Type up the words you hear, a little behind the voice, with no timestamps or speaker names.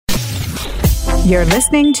You're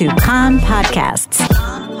listening to Kan Podcasts.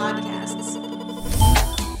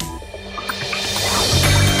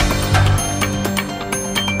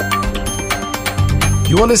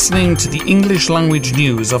 You are listening to the English language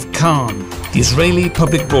news of Kan, the Israeli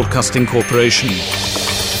Public Broadcasting Corporation.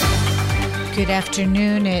 Good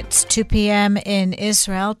afternoon. It's 2 p.m. in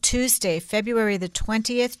Israel, Tuesday, February the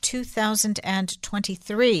 20th,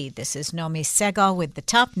 2023. This is Nomi Segal with the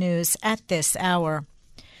top news at this hour.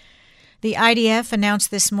 The IDF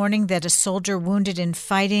announced this morning that a soldier wounded in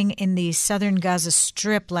fighting in the southern Gaza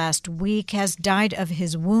Strip last week has died of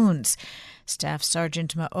his wounds. Staff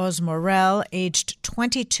Sergeant Maoz Morel, aged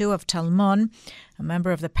 22 of Talmon, a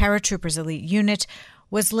member of the paratroopers elite unit,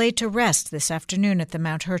 was laid to rest this afternoon at the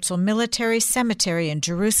Mount Herzl Military Cemetery in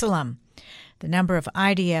Jerusalem. The number of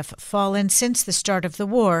IDF fallen since the start of the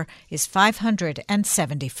war is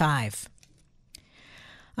 575.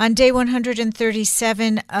 On day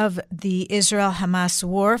 137 of the Israel-Hamas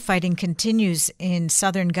war, fighting continues in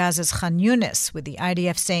southern Gaza's Khan Yunis, with the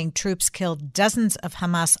IDF saying troops killed dozens of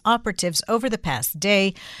Hamas operatives over the past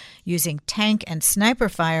day, using tank and sniper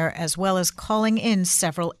fire, as well as calling in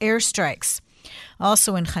several airstrikes.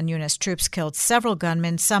 Also in Khan Yunis, troops killed several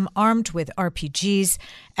gunmen, some armed with RPGs,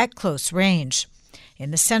 at close range. In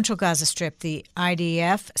the central Gaza Strip, the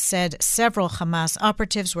IDF said several Hamas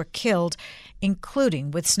operatives were killed, including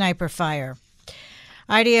with sniper fire.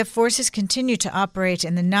 IDF forces continue to operate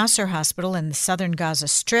in the Nasser hospital in the southern Gaza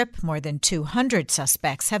Strip. More than 200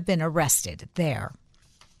 suspects have been arrested there.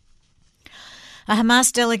 A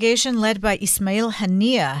Hamas delegation led by Ismail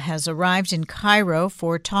Haniyeh has arrived in Cairo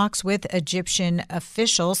for talks with Egyptian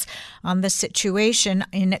officials on the situation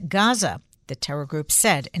in Gaza, the terror group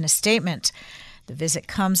said in a statement. The visit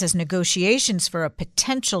comes as negotiations for a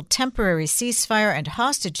potential temporary ceasefire and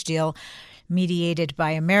hostage deal mediated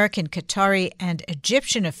by American, Qatari, and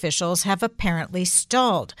Egyptian officials have apparently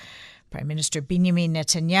stalled. Prime Minister Benjamin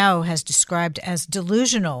Netanyahu has described as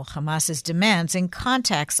delusional Hamas's demands in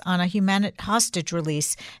contacts on a hostage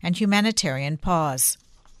release and humanitarian pause.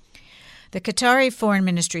 The Qatari Foreign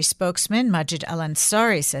Ministry spokesman, Majid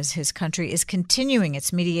Al-Ansari, says his country is continuing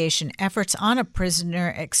its mediation efforts on a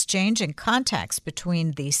prisoner exchange and contacts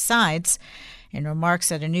between the sides. In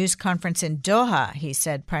remarks at a news conference in Doha, he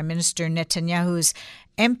said Prime Minister Netanyahu's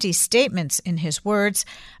empty statements, in his words,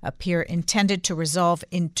 appear intended to resolve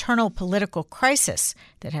internal political crisis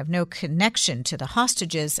that have no connection to the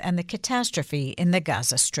hostages and the catastrophe in the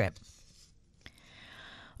Gaza Strip.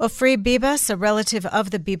 Ofri Bibas, a relative of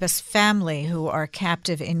the Bibas family who are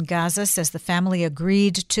captive in Gaza, says the family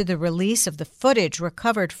agreed to the release of the footage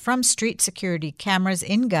recovered from street security cameras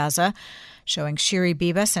in Gaza, showing Shiri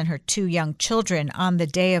Bibas and her two young children on the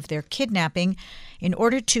day of their kidnapping, in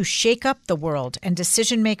order to shake up the world and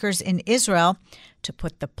decision-makers in Israel to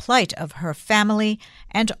put the plight of her family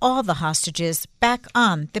and all the hostages back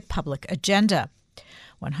on the public agenda.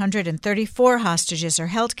 134 hostages are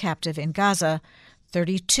held captive in Gaza.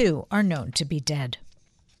 32 are known to be dead.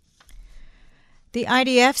 The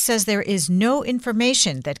IDF says there is no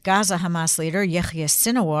information that Gaza Hamas leader Yehia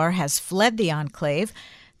Sinwar has fled the enclave.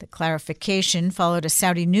 The clarification followed a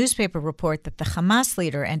Saudi newspaper report that the Hamas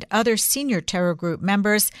leader and other senior terror group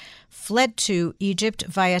members fled to Egypt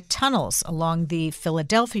via tunnels along the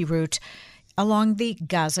Philadelphia route along the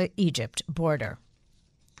Gaza-Egypt border.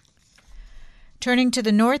 Turning to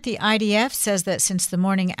the north, the IDF says that since the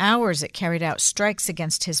morning hours it carried out strikes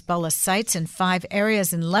against Hezbollah sites in 5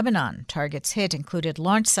 areas in Lebanon. Targets hit included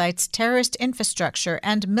launch sites, terrorist infrastructure,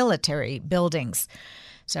 and military buildings.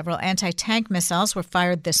 Several anti-tank missiles were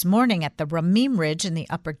fired this morning at the Ramim Ridge in the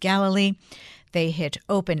Upper Galilee. They hit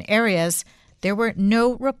open areas. There were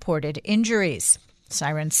no reported injuries.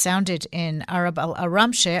 Sirens sounded in Arab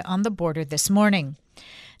al-Aramshe on the border this morning.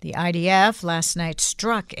 The IDF last night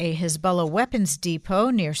struck a Hezbollah weapons depot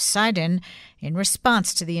near Sidon in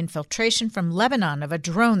response to the infiltration from Lebanon of a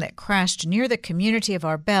drone that crashed near the community of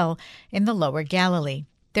Arbel in the Lower Galilee.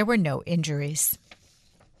 There were no injuries.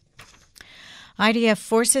 IDF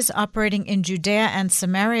forces operating in Judea and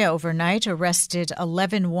Samaria overnight arrested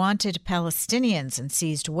 11 wanted Palestinians and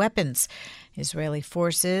seized weapons. Israeli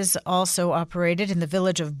forces also operated in the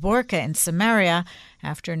village of Borka in Samaria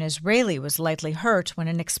after an Israeli was lightly hurt when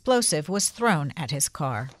an explosive was thrown at his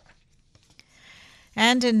car.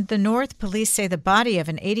 And in the north, police say the body of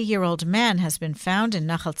an 80-year-old man has been found in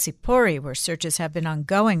Nachal Tzipori, where searches have been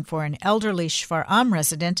ongoing for an elderly Shfar'am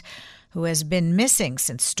resident who has been missing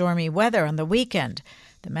since stormy weather on the weekend.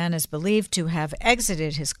 The man is believed to have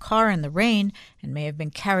exited his car in the rain and may have been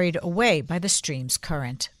carried away by the stream's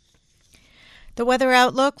current. The weather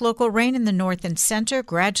outlook, local rain in the north and center,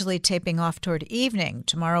 gradually tapering off toward evening.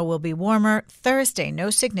 Tomorrow will be warmer. Thursday, no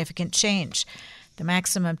significant change. The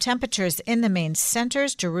maximum temperatures in the main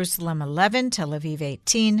centers, Jerusalem 11, Tel Aviv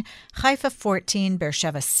 18, Haifa 14,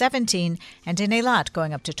 Beersheba 17, and in Eilat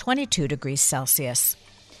going up to 22 degrees Celsius.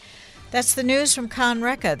 That's the news from Kan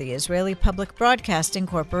Reka, the Israeli Public Broadcasting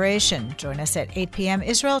Corporation. Join us at 8 p.m.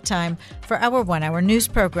 Israel time for our one-hour news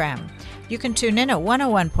program. You can tune in at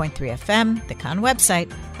 101.3 FM, the Kan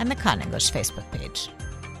website, and the Kan English Facebook page.